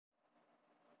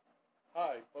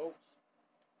Hi, folks.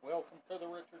 Welcome to the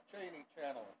Richard Cheney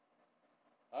channel.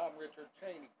 I'm Richard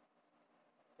Cheney.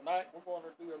 Tonight we're going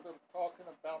to do a little talking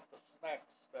about the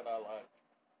snacks that I like.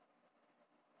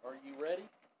 Are you ready?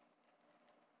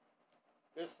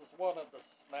 This is one of the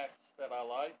snacks that I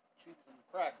like, cheese and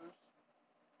crackers.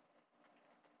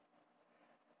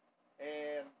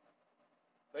 And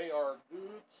they are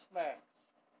good snacks.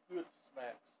 Good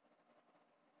snacks.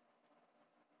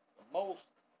 The most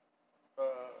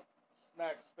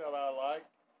snacks that I like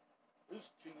is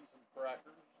cheese and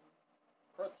crackers, and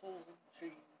pretzels and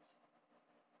cheese,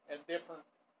 and different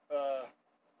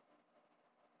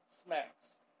snacks.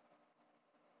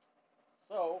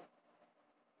 So,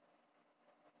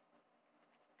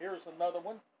 here's another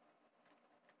one.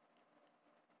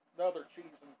 Another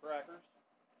cheese and crackers.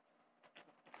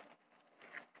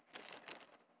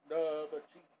 Another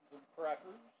cheese and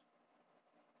crackers.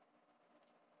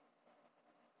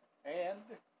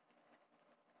 And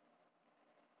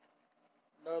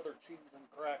another cheese and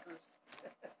crackers.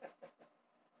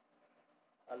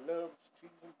 I love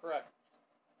cheese and crackers.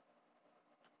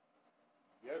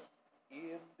 Yes,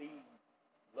 indeed.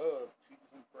 Love cheese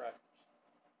and crackers.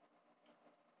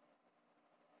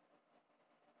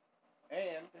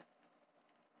 And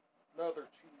another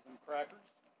cheese and crackers.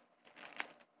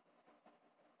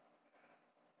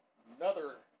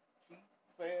 Another cheese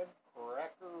and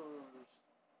crackers.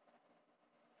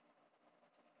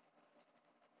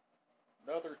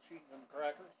 Another cheese and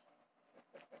crackers.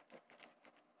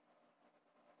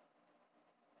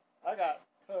 I got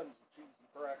tons of cheese and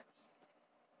crackers.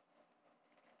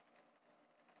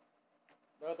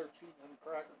 Another cheese and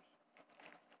crackers.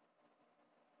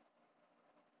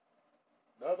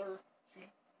 Another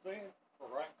cheese and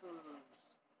crackers.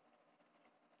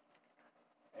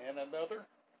 And another.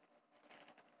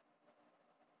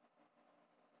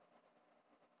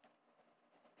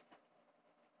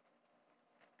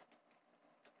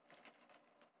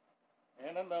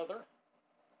 And another.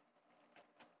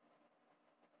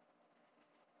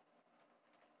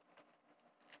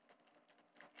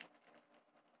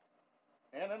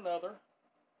 And another.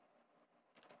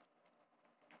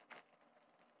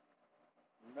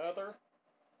 Another.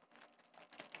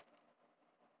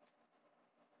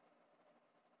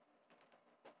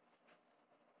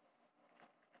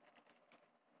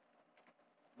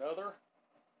 Another.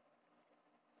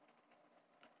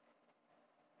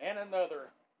 And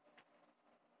another.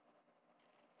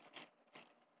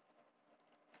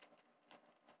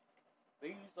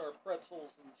 These are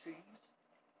pretzels and cheese.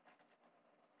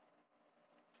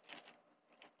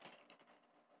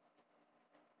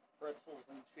 Pretzels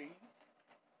and cheese.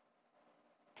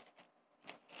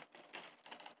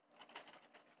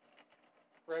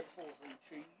 Pretzels and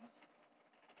cheese.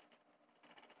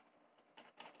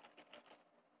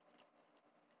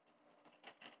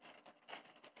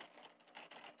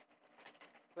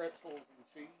 Pretzels and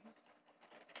cheese.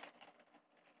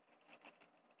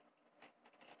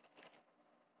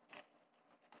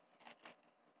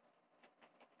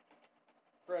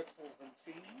 Pretzels and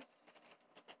cheese.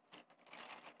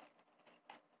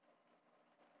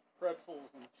 Pretzels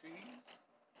and cheese.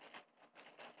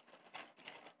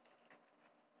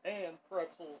 And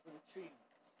pretzels and cheese.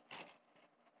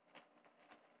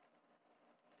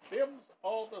 Them's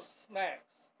all the snacks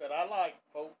that I like,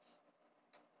 folks.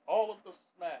 All of the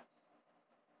snacks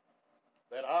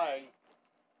that I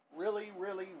really,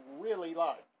 really, really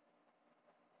like.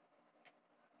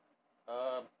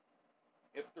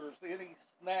 If there's any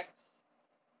snacks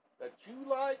that you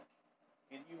like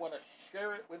and you want to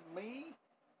share it with me,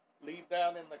 leave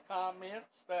down in the comments,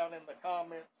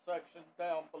 section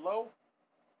down below.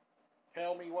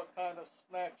 Tell me what kind of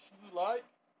snacks you like,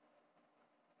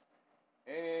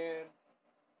 and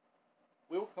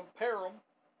we'll compare them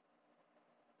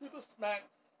to the snacks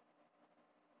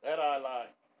that I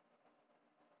like.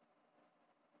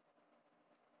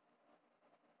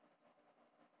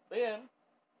 Then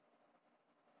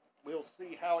we'll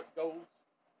see how it goes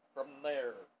from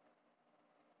there.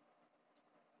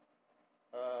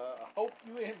 I hope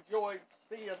you enjoyed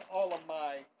seeing all of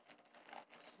my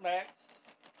snacks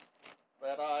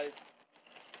that I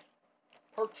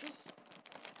purchased.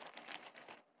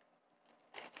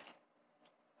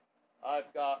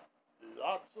 I've got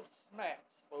lots of snacks,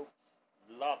 folks.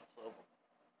 Lots of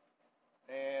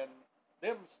them. And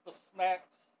them's the snacks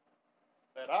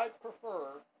that I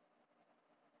prefer.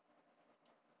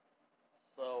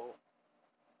 So,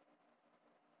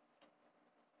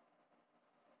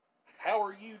 how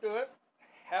are you doing?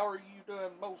 How are you doing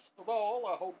most of all?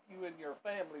 I hope you and your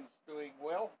family's doing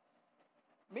well.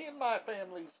 Me and my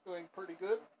family's doing pretty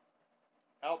good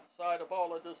outside of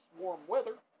all of this warm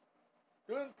weather.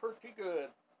 Doing pretty good.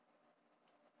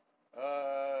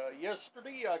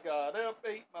 Yesterday I got up,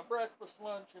 ate my breakfast,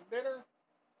 lunch, and dinner.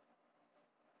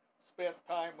 Spent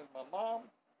time with my mom.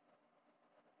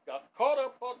 Got caught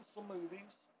up on some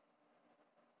movies.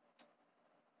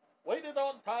 Waited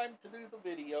on time to do the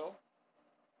video.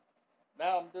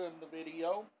 Now I'm doing the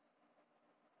video.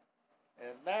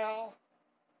 And now,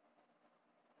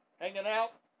 hanging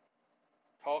out,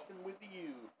 talking with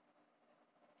you.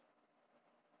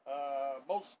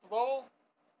 Most of all,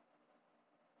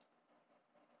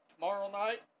 tomorrow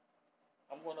night,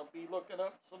 I'm going to be looking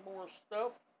up some more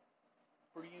stuff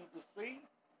for you to see.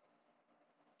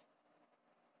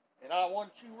 And I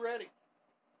want you ready.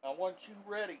 I want you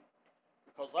ready.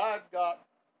 Because I've got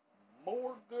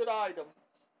more good items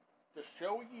to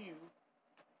show you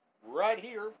right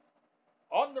here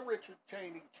on the Richard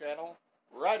Chaney channel,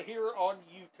 right here on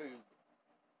YouTube.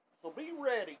 So be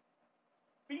ready.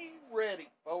 Be ready,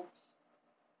 folks.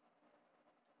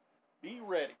 Be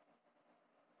ready.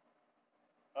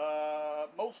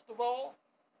 Most of all,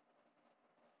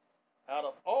 out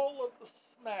of all of the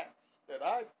snacks that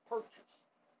I've purchased,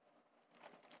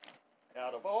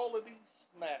 out of all of these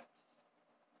snacks,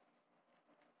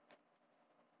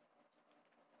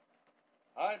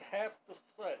 I'd have to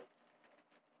say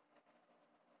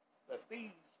that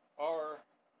these are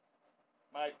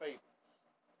my favorites.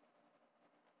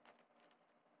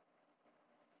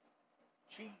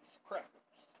 Cheese crackers.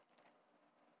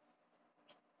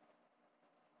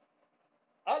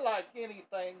 I like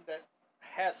anything that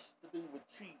has to do with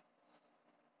cheese.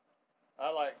 I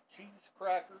like cheese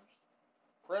crackers,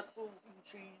 pretzels and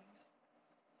cheese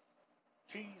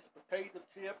potato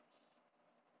chips,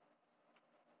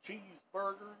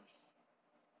 cheeseburgers,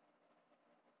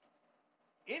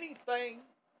 anything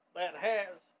that has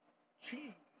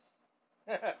cheese.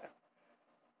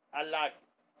 I like it.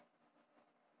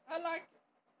 I like it.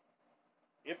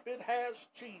 If it has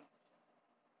cheese,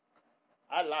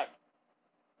 I like it.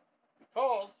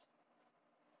 Because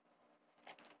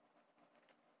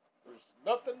there's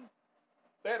nothing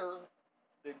better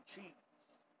than cheese.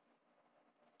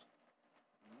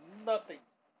 Nothing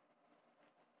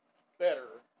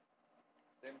better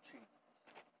than cheese.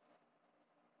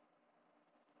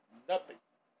 Nothing.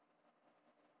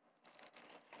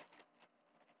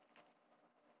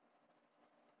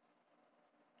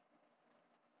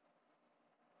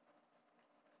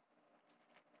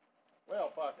 Well,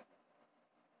 if I can.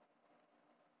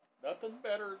 Nothing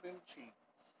better than cheese.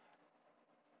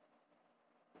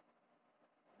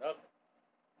 Nothing.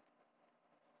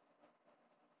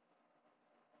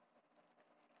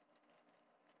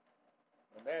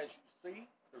 And as you see,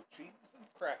 they're cheese and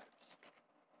crackers.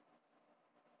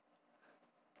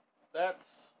 That's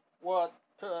what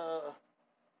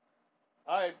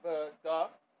I've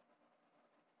got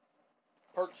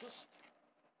purchased.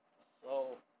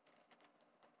 So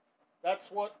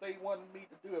that's what they wanted me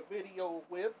to do a video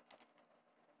with.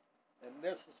 And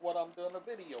this is what I'm doing a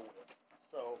video with.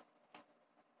 So,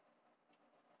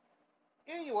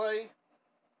 anyway,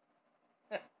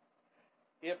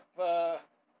 if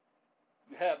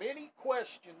you have any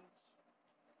questions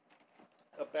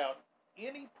about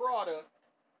any product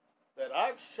that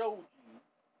I've showed you,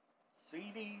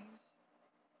 CDs,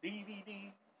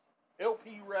 DVDs,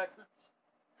 LP records,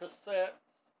 cassettes,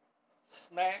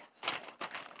 snacks,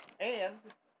 and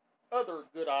other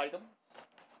good items,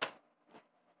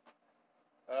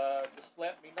 just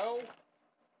let me know,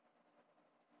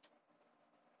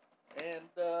 and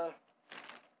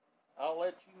I'll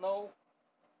let you know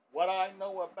what I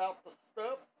know about the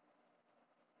stuff.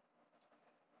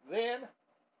 Then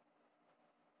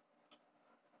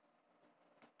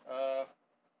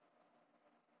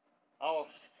I'll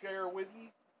share with you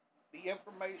the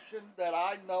information that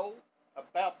I know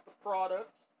about the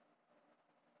products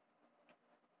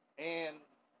and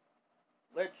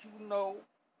let you know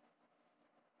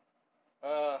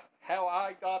how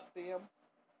I got them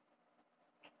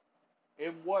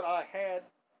and what I had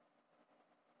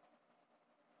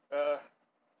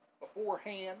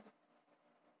beforehand.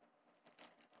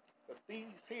 But these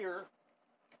here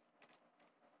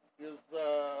is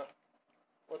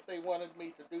what they wanted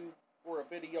me to do for a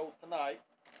video tonight.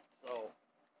 So,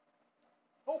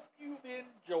 hope you've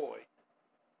enjoyed.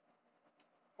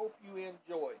 Hope you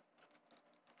enjoyed.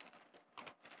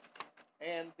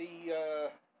 And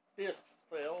the discs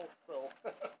fell, so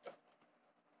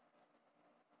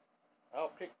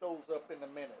I'll pick those up in a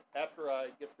minute after I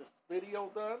get this video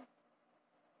done.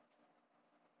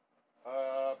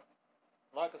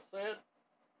 Like I said,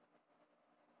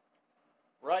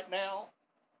 right now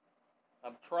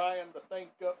I'm trying to think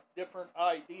up different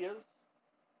ideas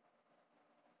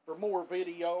for more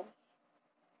videos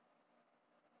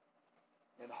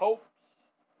in hopes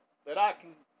that I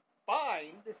can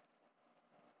find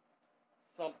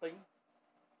something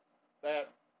that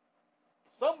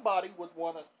somebody would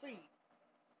want to see,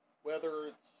 whether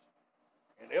it's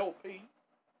an LP,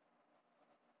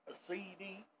 a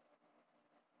CD,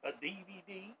 a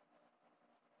DVD,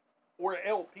 or an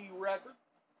LP record,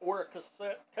 or a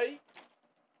cassette tape,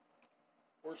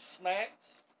 or snacks,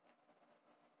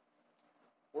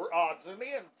 or odds and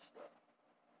ends stuff.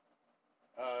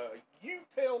 You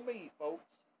tell me, folks.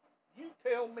 You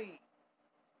tell me.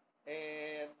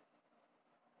 And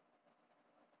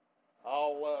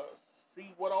I'll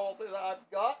see what all that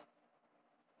I've got.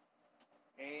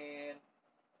 And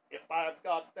if I've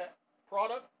got that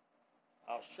product,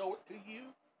 I'll show it to you.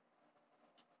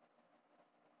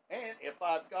 And if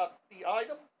I've got the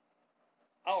item,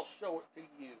 I'll show it to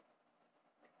you.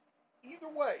 Either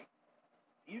way,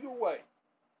 you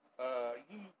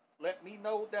let me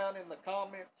know down in the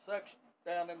comment section,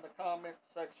 down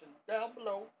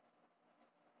below.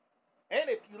 And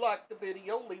if you like the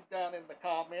video, leave down in the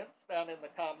comment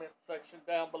section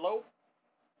down below.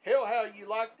 Tell how you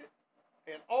liked it.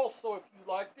 And also, if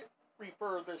you liked it,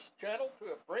 refer this channel to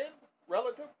a friend,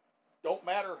 relative, don't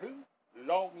matter who, as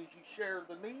long as you share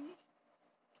the news.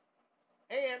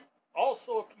 And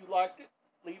also, if you liked it,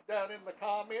 leave down in the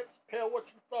comments, tell what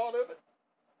you thought of it.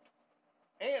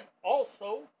 And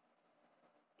also,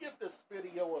 give this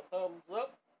video a thumbs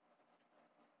up.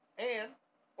 And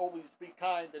always be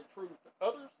kind and true to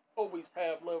others. Always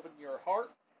have love in your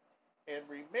heart. And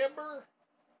remember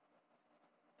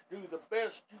to do the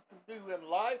best you can do in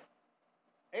life.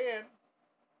 And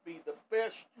be the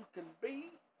best you can be.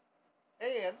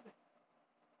 And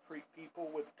treat people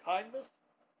with kindness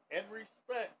and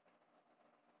respect.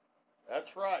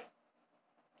 That's right.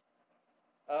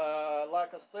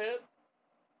 Like I said,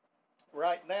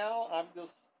 right now I'm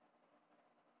just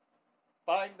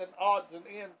finding odds and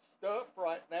ends stuff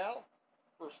right now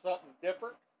for something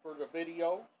different for the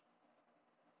videos,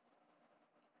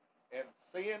 and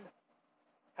seeing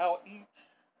how each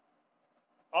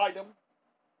item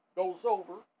goes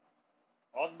over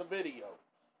on the videos.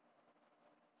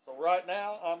 So right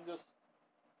now I'm just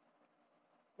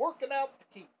working out the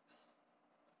kinks.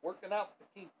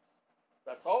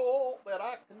 That's all that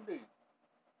I can do.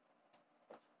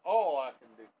 That's all I can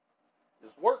do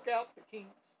is work out the kinks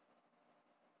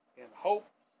in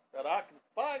hopes that I can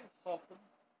find something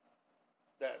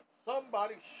that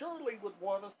somebody surely would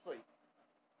want to see.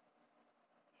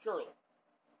 Surely.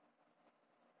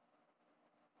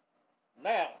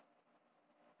 Now,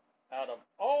 out of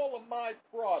all of my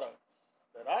products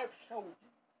that I've shown you,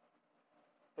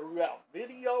 throughout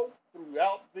video,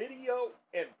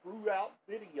 and throughout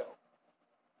video,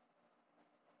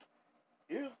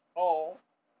 is all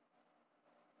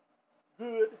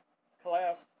good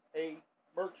Class A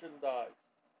merchandise.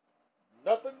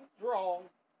 Nothing's wrong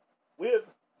with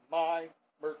my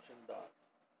merchandise.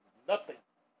 Nothing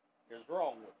is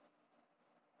wrong with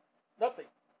it. Nothing.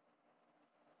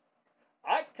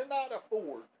 I cannot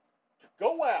afford to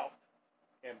go out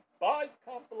and buy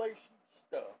compilation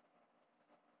stuff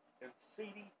in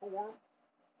CD form,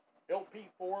 LP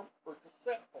form, or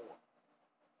cassette form.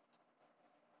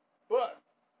 But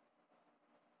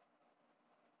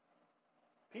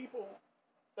people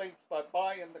think by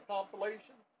buying the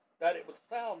compilation that it would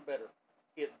sound better.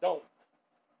 It don't.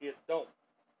 It don't.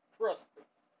 Trust me.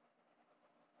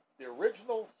 The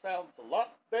original sounds a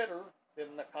lot better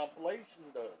than the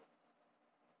compilation does.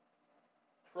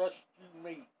 Trust you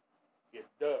me, it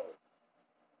does.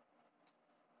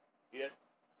 It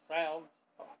sounds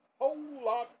a whole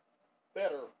lot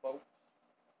better, folks,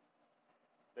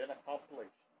 than a compilation.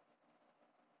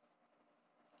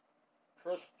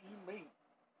 Trust you me,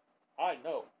 I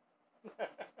know.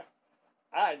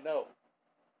 I know.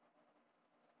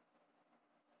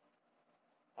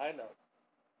 I know.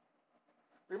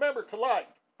 Remember to like,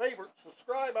 favorite,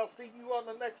 subscribe. I'll see you on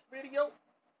the next video.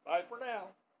 Bye for now.